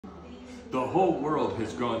The whole world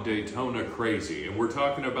has gone Daytona crazy, and we're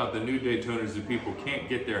talking about the new Daytonas that people can't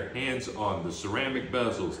get their hands on, the ceramic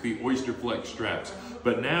bezels, the oyster flex straps.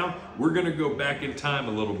 But now we're gonna go back in time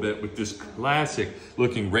a little bit with this classic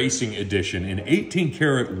looking racing edition in 18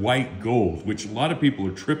 karat white gold, which a lot of people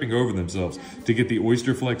are tripping over themselves to get the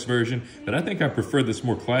oyster flex version, but I think I prefer this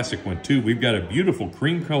more classic one too. We've got a beautiful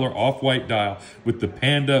cream color off-white dial with the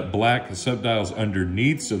panda black subdials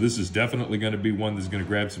underneath, so this is definitely gonna be one that's gonna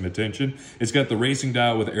grab some attention. It's got the racing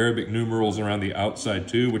dial with Arabic numerals around the outside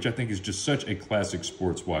too, which I think is just such a classic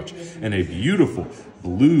sports watch. And a beautiful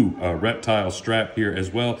blue reptile strap here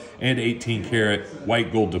as well, and 18 karat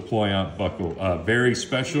white gold deployant buckle. Very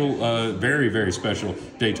special, very special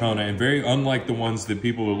Daytona, and very unlike the ones that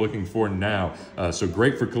people are looking for now. So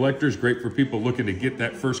great for collectors, great for people looking to get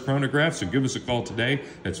that first chronograph. So give us a call today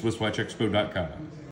at SwissWatchExpo.com.